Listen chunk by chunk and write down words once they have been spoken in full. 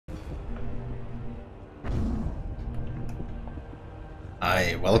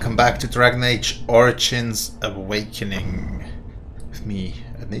Hi, welcome back to Dragon Age Origins Awakening with me,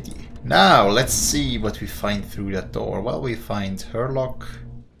 Nidhi. Now, let's see what we find through that door. Well, we find Herlock,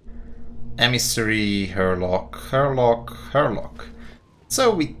 Emissary, Herlock.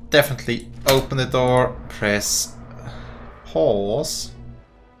 So we definitely open the door, press pause,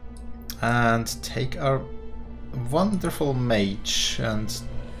 and take our wonderful mage and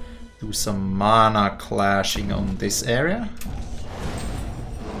do some mana clashing on this area.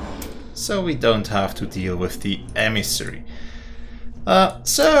 So we don't have to deal with the emissary.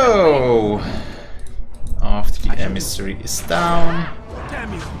 So after the emissary is down,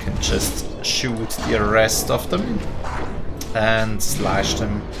 we can just shoot the rest of them and slash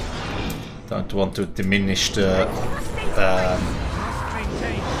them. Don't want to diminish the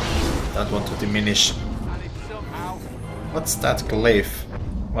don't want to diminish. What's that glyph?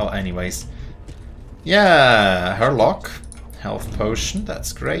 Well, anyways, yeah, Herlock. Health potion,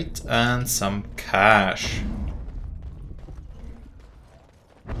 that's great, and some cash.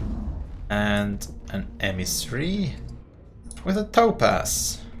 And an emissary with a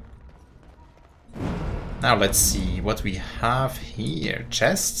topaz. Now let's see what we have here.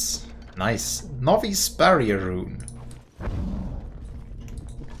 Chests, nice. Novice barrier rune.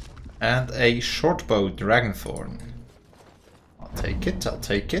 And a shortbow dragonthorn. I'll take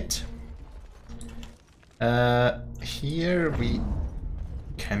it. Here we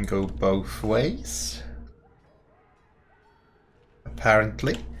can go both ways,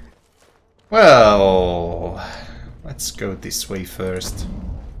 apparently. Well, let's go this way first.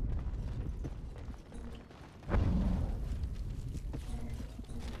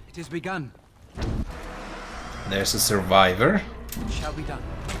 It has begun. There's a survivor. It shall be done.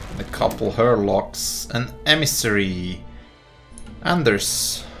 A couple Herlocks, an emissary.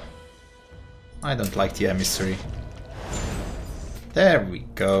 Anders. I don't like the emissary. There we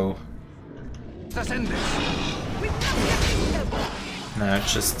go. Now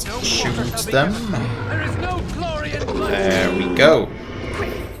just shoot them. There we go.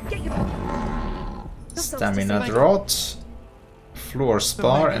 Stamina draught, fluor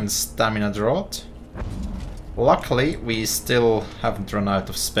spar and stamina draught. Luckily we still haven't run out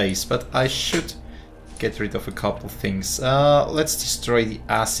of space, but I should get rid of a couple things. Let's destroy the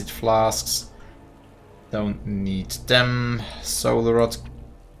acid flasks. Don't need them. Solar rod,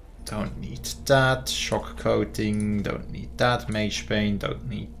 don't need that. Shock coating, don't need that. Mage bane, don't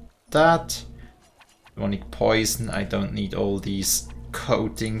need that. Demonic poison, I don't need all these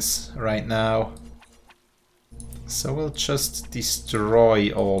coatings right now. So we'll just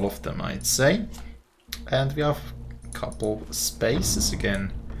destroy all of them, I'd say. And we have a couple spaces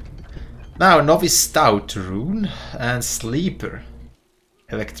again. Now, Novice Stout rune and Sleeper.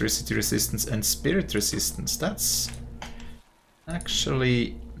 Electricity resistance and spirit resistance. That's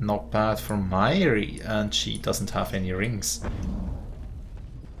actually not bad for Myri, and she doesn't have any rings.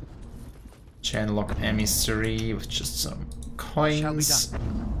 Chainlock emissary with just some coins.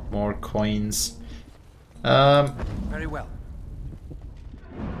 More coins. Very well.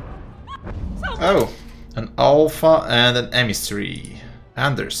 Oh, an alpha and an emissary.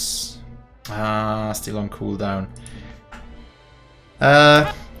 Anders. Still on cooldown.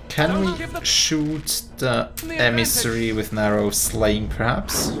 Can we shoot the emissary with narrow slaying,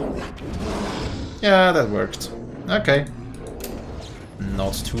 perhaps? Yeah, that worked. Okay.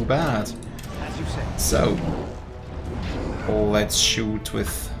 Not too bad. So, let's shoot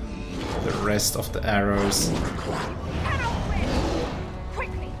with the rest of the arrows.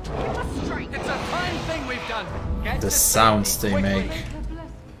 The sounds they make.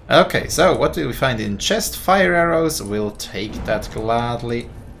 Okay, so what do we find in chest? Fire arrows, we'll take that gladly.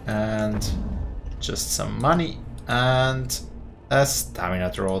 And just some money and a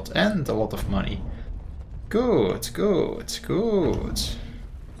stamina draught and a lot of money. Good.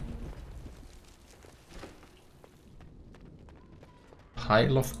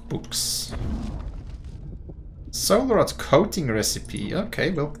 Pile of books. Solar rod coating recipe.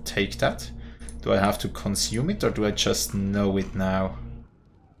 Okay, we'll take that. Do I have to consume it or do I just know it now?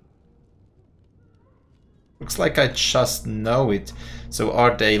 Looks like I just know it. So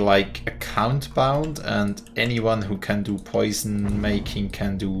are they like account bound and anyone who can do poison making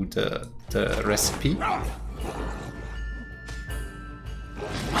can do the recipe?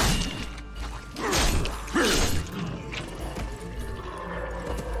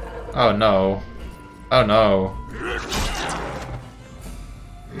 Oh no. Oh no.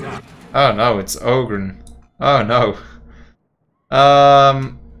 Oh no, it's Ogren. Oh no.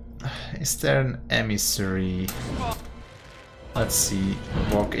 Is there an emissary? Let's see.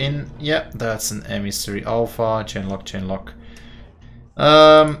 Walk in. Yeah, that's an emissary alpha. Chainlock.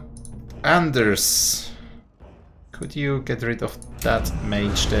 Anders, could you get rid of that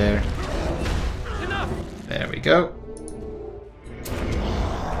mage there? There we go.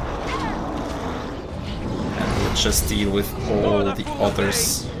 And we'll just deal with all the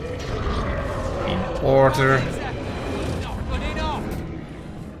others in order.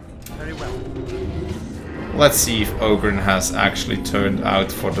 Very well. Let's see if Ogren has actually turned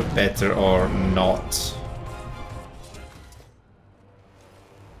out for the better or not.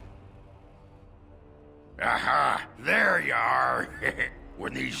 Aha! There you are!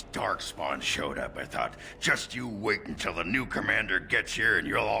 When these darkspawn showed up, I thought, just you wait until the new commander gets here and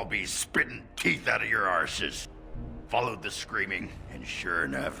you'll all be spitting teeth out of your arses. Followed the screaming, and sure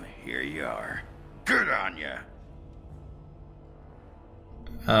enough, here you are. Good on ya!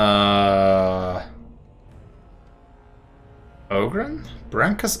 Ogren?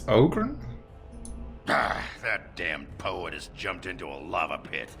 Branka's Ogren? Ah, that damned poet has jumped into a lava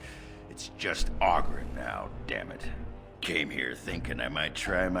pit. It's just Ogren now, damn it. Came here thinking I might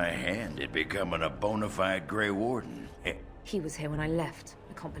try my hand at becoming a bona fide Grey Warden. He was here when I left.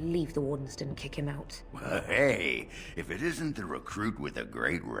 I can't believe the Wardens didn't kick him out. Well, hey, if it isn't the recruit with a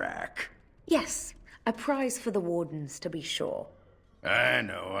great rack. Yes, a prize for the Wardens, to be sure. I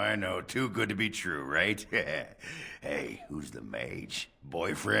know. Too good to be true, right? Hey, who's the mage?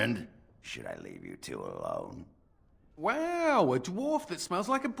 Boyfriend? Should I leave you two alone? Wow, a dwarf that smells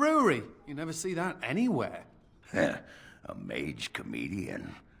like a brewery. You never see that anywhere. A mage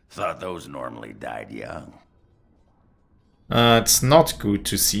comedian. Thought those normally died young. It's not good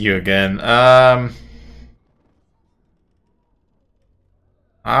to see you again. I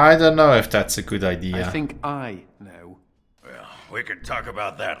don't know if that's a good idea. I think I know. Well, we can talk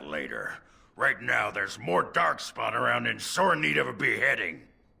about that later. Right now, there's more darkspawn around in sore need of a beheading.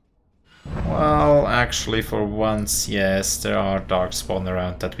 Well, actually, for once, yes, there are darkspawn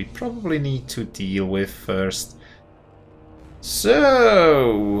around that we probably need to deal with first.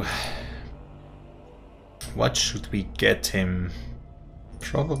 So, what should we get him?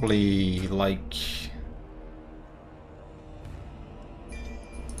 Probably like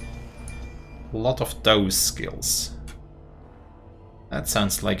a lot of those skills. That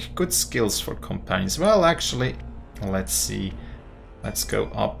sounds like good skills for companions. Well, actually, let's see. Let's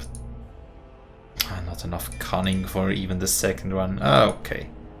go up. Not enough cunning for even the second one. Okay.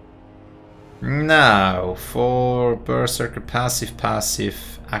 Now, for Berserker passive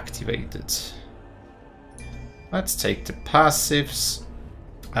activated. Let's take the passives.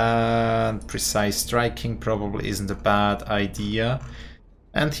 And precise striking probably isn't a bad idea.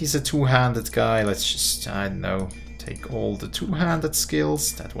 And he's a two-handed guy. Let's just, I don't know, take all the two-handed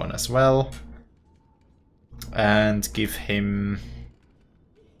skills. That one as well. And give him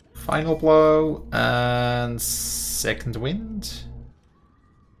Final Blow and Second Wind.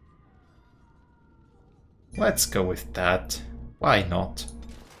 Let's go with that. Why not?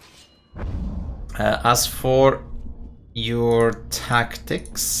 As for your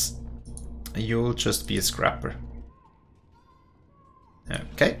tactics, you'll just be a scrapper.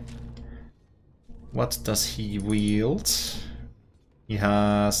 Okay. What does he wield? He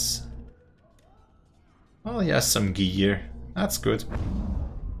has... well, he has some gear. That's good.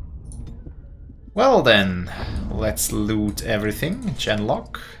 Well then, let's loot everything.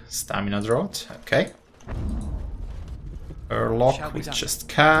 Genlock, Stamina Drought, okay. Urlock with just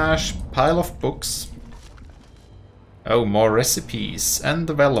cash, pile of books. Oh, more recipes, and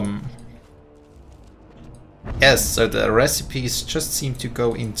the vellum. Yes, so the recipes just seem to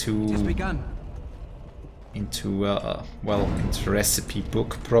go into... well, into recipe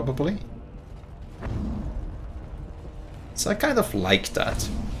book, probably. So I kind of like that.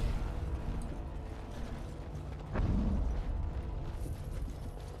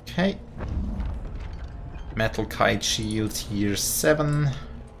 Okay. Metal Kite Shield, here 7.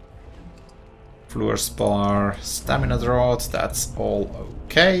 Fluor Spar, Stamina Drought, that's all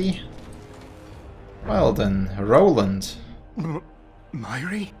okay. Well then, Roland.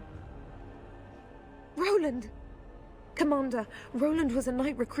 Myri? Roland! Commander, Roland was a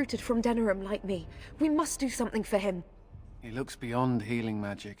knight recruited from Denerim like me. We must do something for him. He looks beyond healing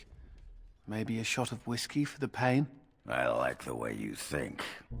magic. Maybe a shot of whiskey for the pain? I like the way you think.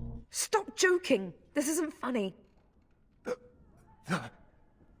 Stop joking! This isn't funny. The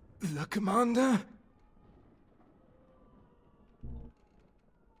commander?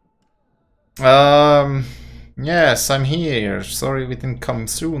 Yes, I'm here. Sorry we didn't come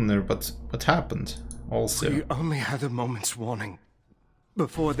sooner, but what happened? Also, We only had a moment's warning.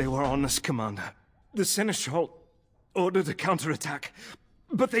 Before they were on us, Commander. The Seneschal ordered a counterattack,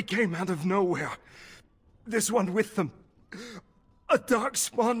 but they came out of nowhere. This one with them. A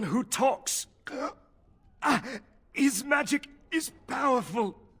darkspawn who talks. His magic is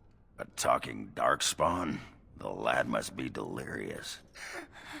powerful. A talking darkspawn? The lad must be delirious.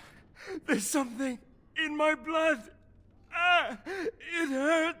 There's something in my blood. It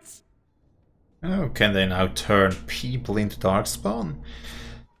hurts. Oh, can they now turn people into darkspawn?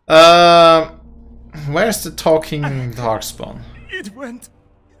 Where's the talking darkspawn? It went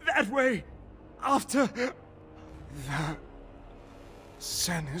that way after the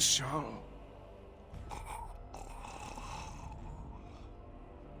seneschal.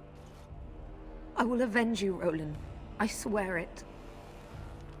 I will avenge you, Roland. I swear it.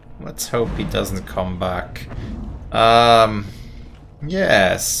 Let's hope he doesn't come back.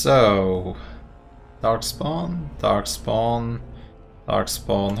 Yeah, so... Darkspawn, Darkspawn,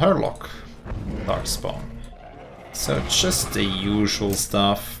 Darkspawn, Herlock, Darkspawn. So just the usual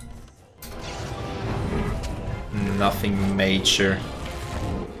stuff. Nothing major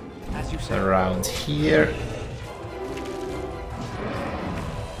around here.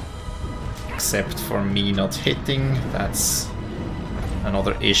 Except for me not hitting, that's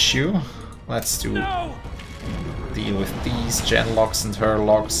another issue. Let's deal with these genlocks and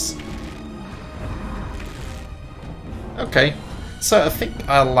herlocks. Okay, so I think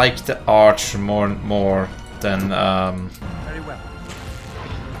I like the archer more than Very well.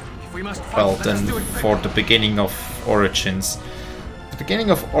 If we must fight, than for the beginning of Origins. The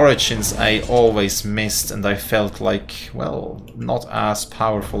beginning of Origins I always missed, and I felt like, well, not as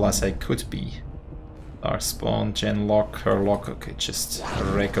powerful as I could be. Darkspawn, genlock, herlock, okay, just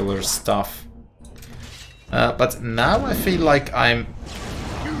regular stuff. But now I feel like I'm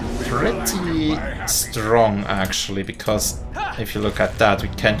pretty strong actually, because if you look at that, we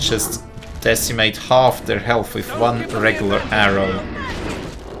can just decimate half their health with one regular arrow,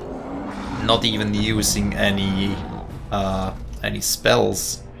 not even using any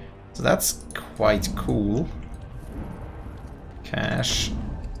spells. So that's quite cool. Cash,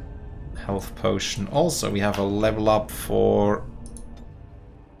 health potion. Also, we have a level up for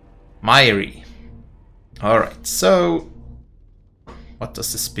Myri. Alright, so what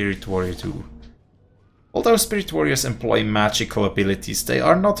does the Spirit Warrior do? Although Spirit Warriors employ magical abilities, they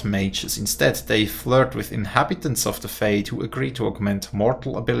are not mages. Instead, they flirt with inhabitants of the Fade who agree to augment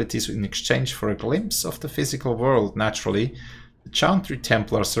mortal abilities in exchange for a glimpse of the physical world. Naturally, the Chantry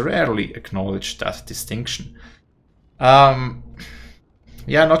Templars rarely acknowledge that distinction. Yeah,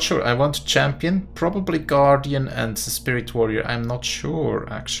 not sure. I want champion, probably Guardian and the Spirit Warrior. I'm not sure,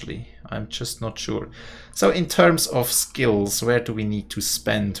 actually. I'm just not sure. So in terms of skills, where do we need to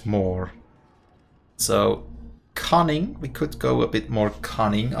spend more? So, cunning, we could go a bit more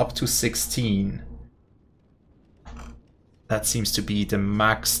cunning, up to 16. That seems to be the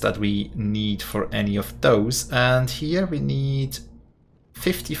max that we need for any of those. And here we need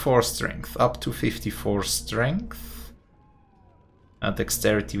 54 strength, up to 54 strength.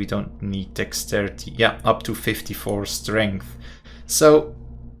 Dexterity, we don't need dexterity. Yeah, up to 54 strength. So,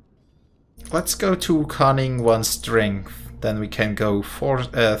 let's go to cunning, 1 strength. Then we can go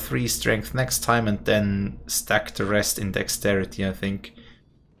 3 strength next time and then stack the rest in dexterity, I think.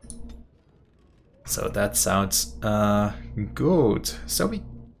 So that sounds good. So we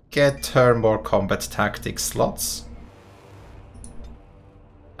get her more combat tactics slots.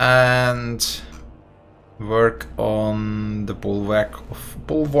 And work on the bulwark.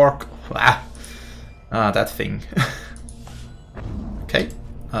 That thing. Okay,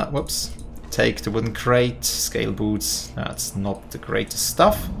 whoops. Take the wooden crate, scale boots, that's not the greatest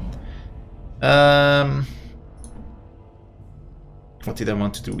stuff. What did I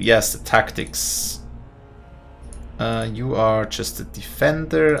want to do? Yes, the tactics. You are just a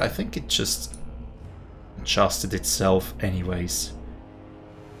defender. I think it just adjusted itself anyways.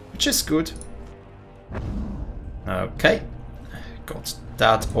 Which is good. Okay, got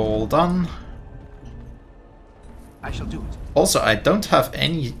that all done. I shall do it. Also, I don't have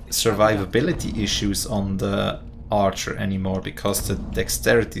any survivability issues on the archer anymore because the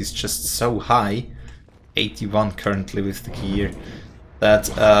dexterity is just so high, 81 currently with the gear, that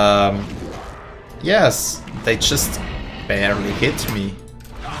yes, they just barely hit me,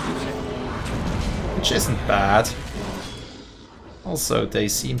 which isn't bad. Also, they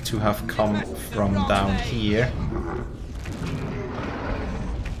seem to have come from down here.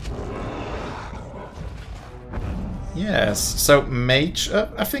 Yes, so mage,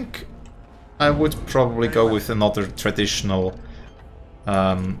 I think I would probably go with another traditional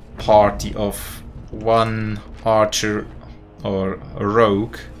party of 1 archer or a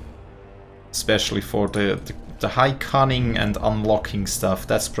rogue, especially for the high cunning and unlocking stuff.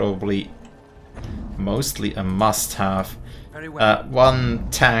 That's probably mostly a must-have. Very well. One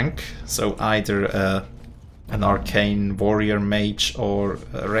tank, so either an arcane warrior mage or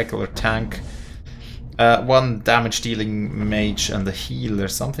a regular tank. One damage-dealing mage and a healer,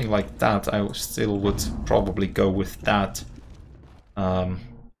 something like that. I still would probably go with that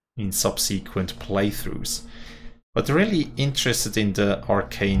in subsequent playthroughs. But really interested in the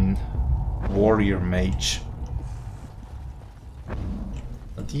arcane warrior mage.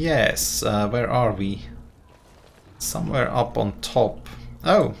 But yes, where are we? Somewhere up on top.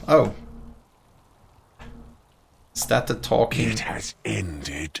 Oh. Is that the talking? It has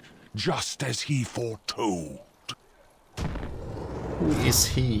ended, just as he foretold. Who is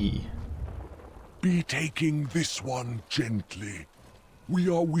he? Be taking this one gently. We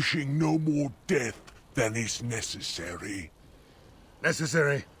are wishing no more death than is necessary.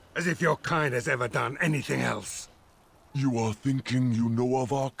 Necessary? As if your kind has ever done anything else. You are thinking you know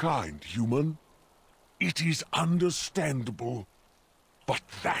of our kind, human? It is understandable, but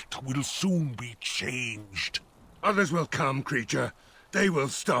that will soon be changed. Others will come, creature. They will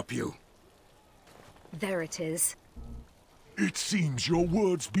stop you. There it is. It seems your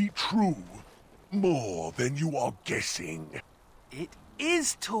words be true. More than you are guessing. It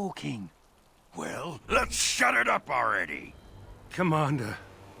is talking. Well, let's shut it up already. Commander.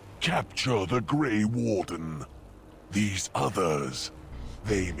 Capture the Grey Warden. These others,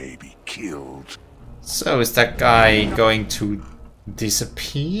 they may be killed. So is that guy going to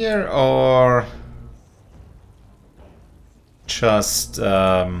disappear or just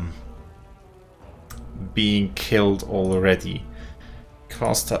being killed already?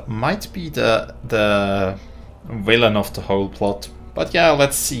 Because that might be the villain of the whole plot. But yeah,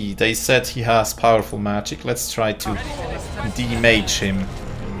 let's see. They said he has powerful magic. Let's try to demage him.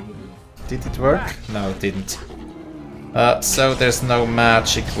 Did it work? No, it didn't. So there's no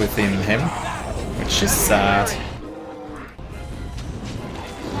magic within him, which is sad.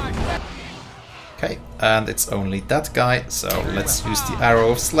 Okay, and it's only that guy, so let's use the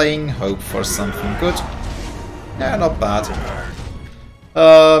Arrow of Slaying, hope for something good. Yeah, not bad.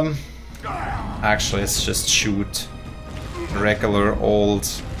 Actually, let's just shoot regular old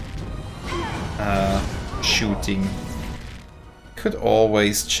shooting. Could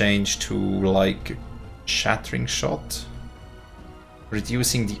always change to like shattering shot,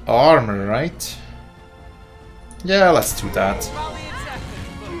 reducing the armor, right? Yeah, let's do that.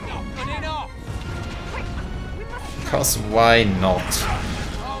 Because why not?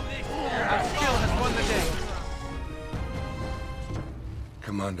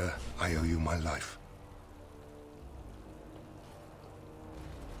 Commander, I owe you my life.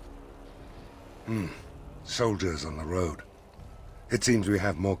 Soldiers on the road. It seems we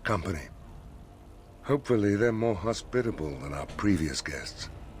have more company. Hopefully they're more hospitable than our previous guests.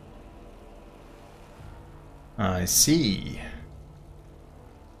 I see.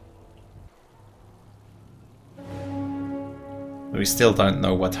 We still don't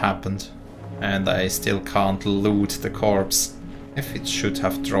know what happened, and I still can't loot the corpse, if it should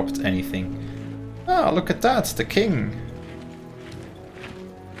have dropped anything. Ah, look at that, the king!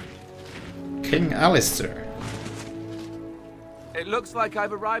 King Alistair. It looks like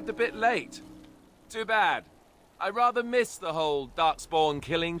I've arrived a bit late. Too bad. I rather miss the whole Darkspawn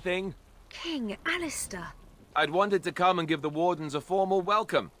killing thing. King Alistair. I'd wanted to come and give the Wardens a formal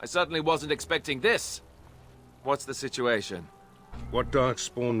welcome. I certainly wasn't expecting this. What's the situation? What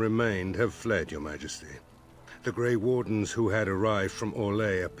Darkspawn remained have fled, Your Majesty. The Grey Wardens who had arrived from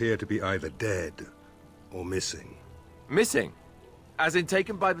Orlais appear to be either dead or missing. Missing? As in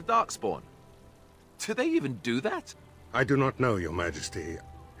taken by the Darkspawn? Do they even do that? I do not know, Your Majesty.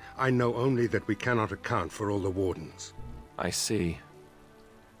 I know only that we cannot account for all the Wardens. I see.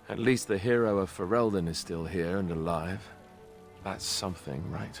 At least the hero of Ferelden is still here and alive. That's something,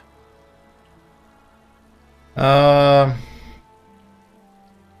 right?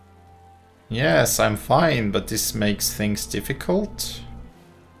 Yes, I'm fine, but this makes things difficult.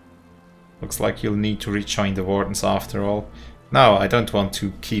 Looks like you'll need to rejoin the Wardens after all. No, I don't want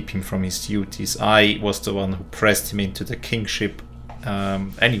to keep him from his duties. I was the one who pressed him into the kingship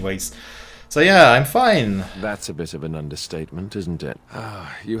anyways. So yeah, I'm fine. That's a bit of an understatement, isn't it?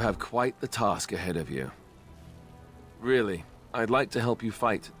 Ah, you have quite the task ahead of you. Really, I'd like to help you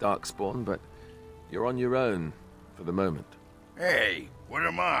fight Darkspawn, but you're on your own for the moment. Hey, what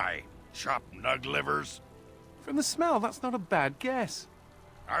am I? Chopped nug livers? From the smell, that's not a bad guess.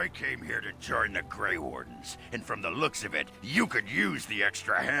 I came here to join the Grey Wardens, and from the looks of it, you could use the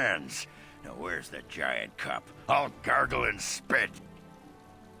extra hands. Now where's the giant cup? I'll gargle and spit.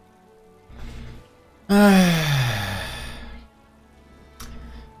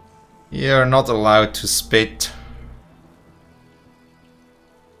 You're not allowed to spit.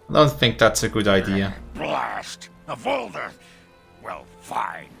 I don't think that's a good idea. Blast! Of all the... Well,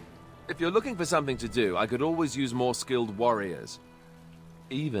 fine. If you're looking for something to do, I could always use more skilled warriors.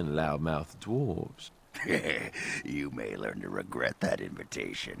 Even loudmouthed dwarves. You may learn to regret that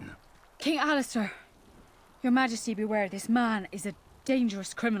invitation. King Alistair, Your Majesty, beware. This man is a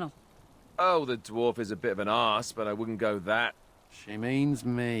dangerous criminal. Oh, the dwarf is a bit of an arse, but I wouldn't go that. She means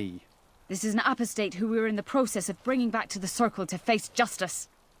me. This is an apostate who we're in the process of bringing back to the Circle to face justice.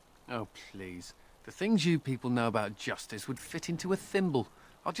 Oh, please. The things you people know about justice would fit into a thimble.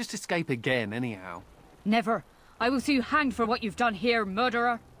 I'll just escape again, anyhow. Never. I will see you hanged for what you've done here,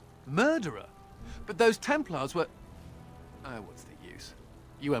 murderer. Murderer? But those Templars were... Oh, what's the use?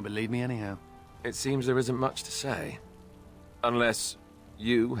 You won't believe me anyhow. It seems there isn't much to say. Unless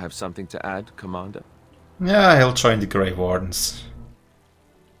you have something to add, Commander. Yeah, he'll join the Grey Wardens.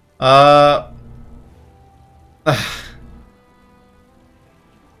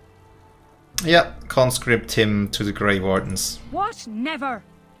 Yeah, conscript him to the Grey Wardens. What? Never!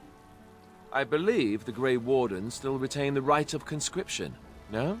 I believe the Grey Wardens still retain the right of conscription,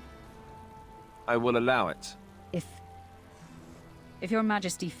 no? I will allow it. If your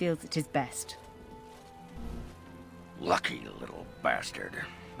Majesty feels it is best. Lucky little bastard.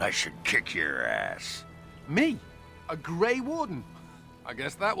 I should kick your ass. Me? A Grey Warden? I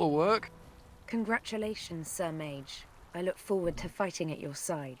guess that will work. Congratulations, Sir Mage. I look forward to fighting at your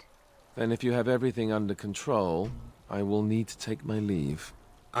side. Then if you have everything under control, I will need to take my leave.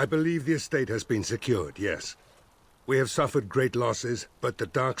 I believe the estate has been secured, yes. We have suffered great losses, but the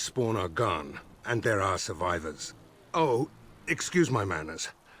Darkspawn are gone, and there are survivors. Oh, excuse my manners.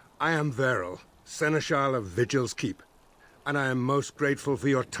 I am Veril, Seneschal of Vigil's Keep, and I am most grateful for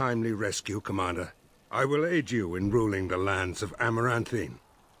your timely rescue, Commander. I will aid you in ruling the lands of Amaranthine.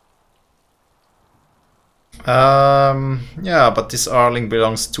 Yeah, but this Arling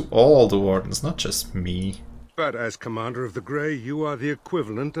belongs to all the Wardens, not just me. But as Commander of the Grey, you are the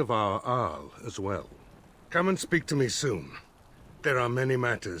equivalent of our Arl as well. Come and speak to me soon. There are many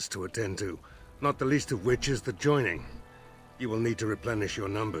matters to attend to, not the least of which is the joining. You will need to replenish your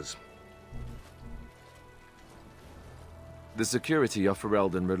numbers. The security of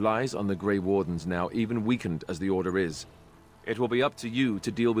Ferelden relies on the Grey Wardens now, even weakened as the Order is. It will be up to you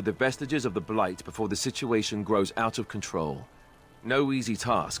to deal with the vestiges of the Blight before the situation grows out of control. No easy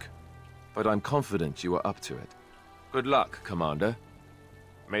task, but I'm confident you are up to it. Good luck, Commander.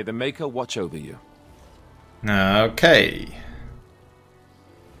 May the Maker watch over you. Okay.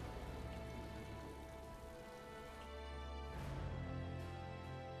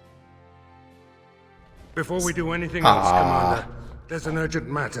 Before we do anything else, Commander, there's an urgent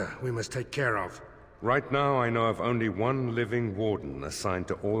matter we must take care of. Right now, I know of only one living warden assigned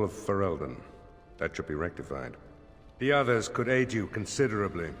to all of Ferelden. That should be rectified. The others could aid you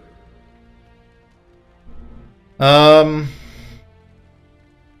considerably.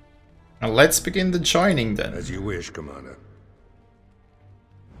 Let's begin the joining then. As you wish, Commander.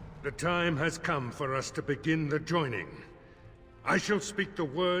 The time has come for us to begin the joining. I shall speak the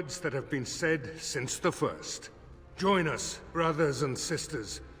words that have been said since the first. Join us, brothers and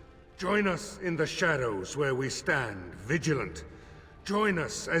sisters. Join us in the shadows where we stand, vigilant. Join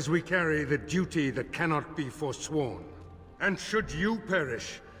us as we carry the duty that cannot be forsworn. And should you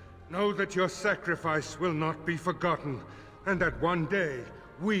perish, know that your sacrifice will not be forgotten, and that one day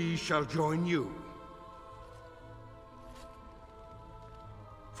we shall join you.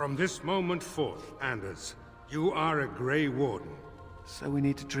 From this moment forth, Anders, you are a Grey Warden. So we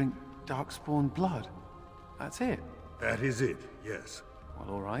need to drink Darkspawn blood? That's it? That is it, yes.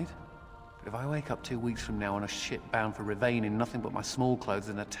 Well, alright. But if I wake up 2 weeks from now on a ship bound for Ravane in nothing but my small clothes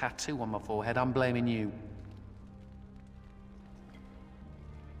and a tattoo on my forehead, I'm blaming you.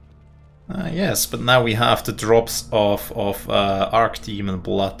 Yes, but now we have the drops of Archdemon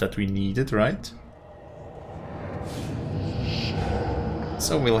blood that we needed, right?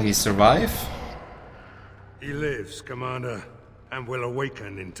 So will he survive? He lives, Commander, and will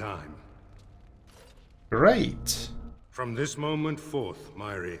awaken in time. Great. From this moment forth,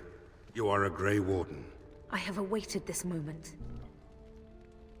 Myri, you are a Grey Warden. I have awaited this moment.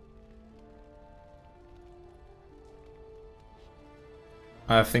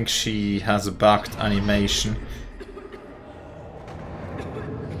 I think she has a bugged animation.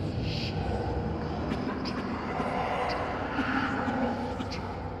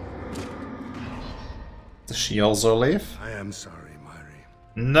 Does she also live? I am sorry, Myri.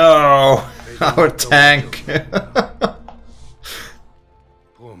 No! Our tank!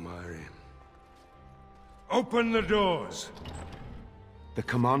 Poor Myri. Open the doors! The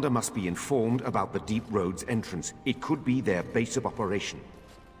commander must be informed about the Deep Road's entrance. It could be their base of operation.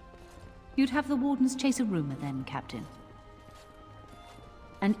 You'd have the Wardens chase a rumor then, Captain.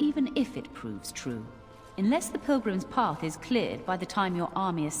 And even if it proves true, unless the Pilgrim's path is cleared by the time your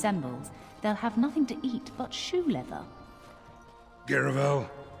army assembles, they'll have nothing to eat but shoe leather. Garavel,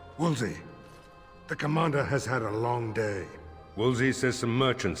 Woolsey, the commander has had a long day. Woolsey says some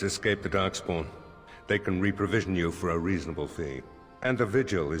merchants escaped the Darkspawn. They can reprovision you for a reasonable fee. And the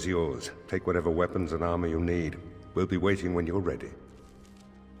vigil is yours. Take whatever weapons and armor you need. We'll be waiting when you're ready.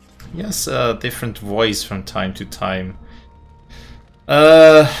 Yes, a different voice from time to time.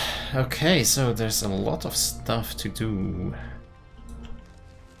 Okay, so there's a lot of stuff to do.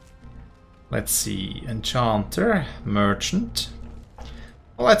 Let's see, Enchanter, Merchant.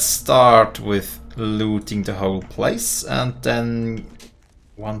 Let's start with looting the whole place, and then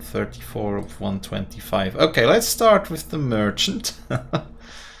 134 of 125. Okay, let's start with the Merchant.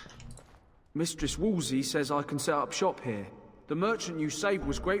 Mistress Woolsey says I can set up shop here. The merchant you saved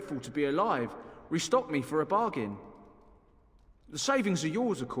was grateful to be alive. Restocked me for a bargain. The savings are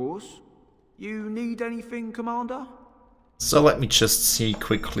yours, of course. You need anything, Commander? So let me just see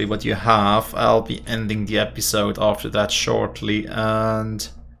quickly what you have. I'll be ending the episode after that shortly and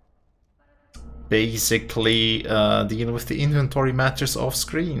basically deal with the inventory matters off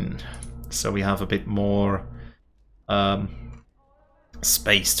screen. So we have a bit more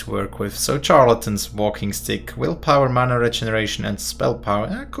space to work with. So Charlatan's walking stick, willpower, mana regeneration and spell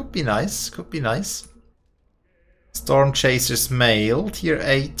power. Could be nice, could be nice. Storm Chaser's mail, tier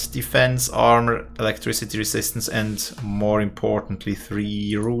 8, defense, armor, electricity resistance and more importantly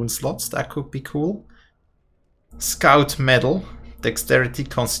 3 rune slots. That could be cool. Scout medal, dexterity,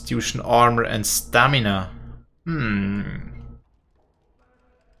 constitution, armor and stamina.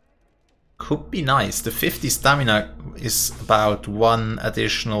 Could be nice. The 50 stamina is about 1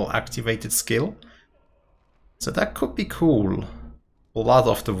 additional activated skill. So that could be cool. Blood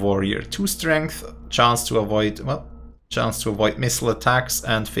of the Warrior. 2 strength, chance to avoid missile attacks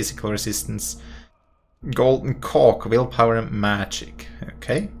and physical resistance. Golden Cork, willpower and magic.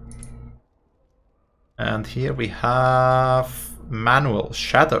 Okay. And here we have manual,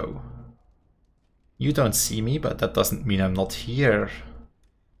 shadow. You don't see me, but that doesn't mean I'm not here.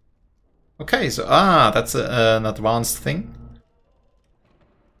 Okay, so that's an advanced thing.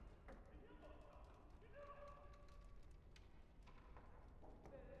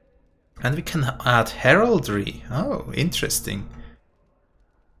 And we can add heraldry. Oh, interesting.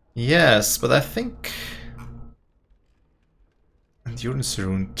 Yes, but I think endurance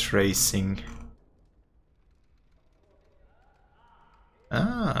rune tracing.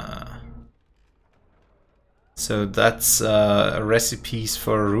 So that's recipes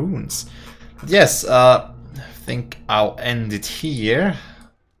for runes. Yes, I think I'll end it here.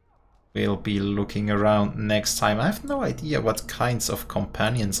 We'll be looking around next time. I have no idea what kinds of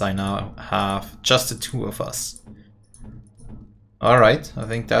companions I now have. Just the 2 of us. Alright, I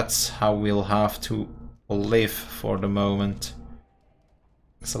think that's how we'll have to live for the moment.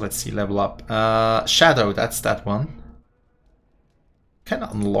 So let's see, level up. Shadow, that's that one. Can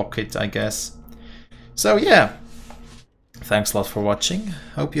unlock it, I guess. So yeah, thanks a lot for watching.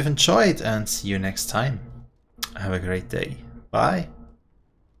 Hope you've enjoyed and see you next time. Have a great day. Bye.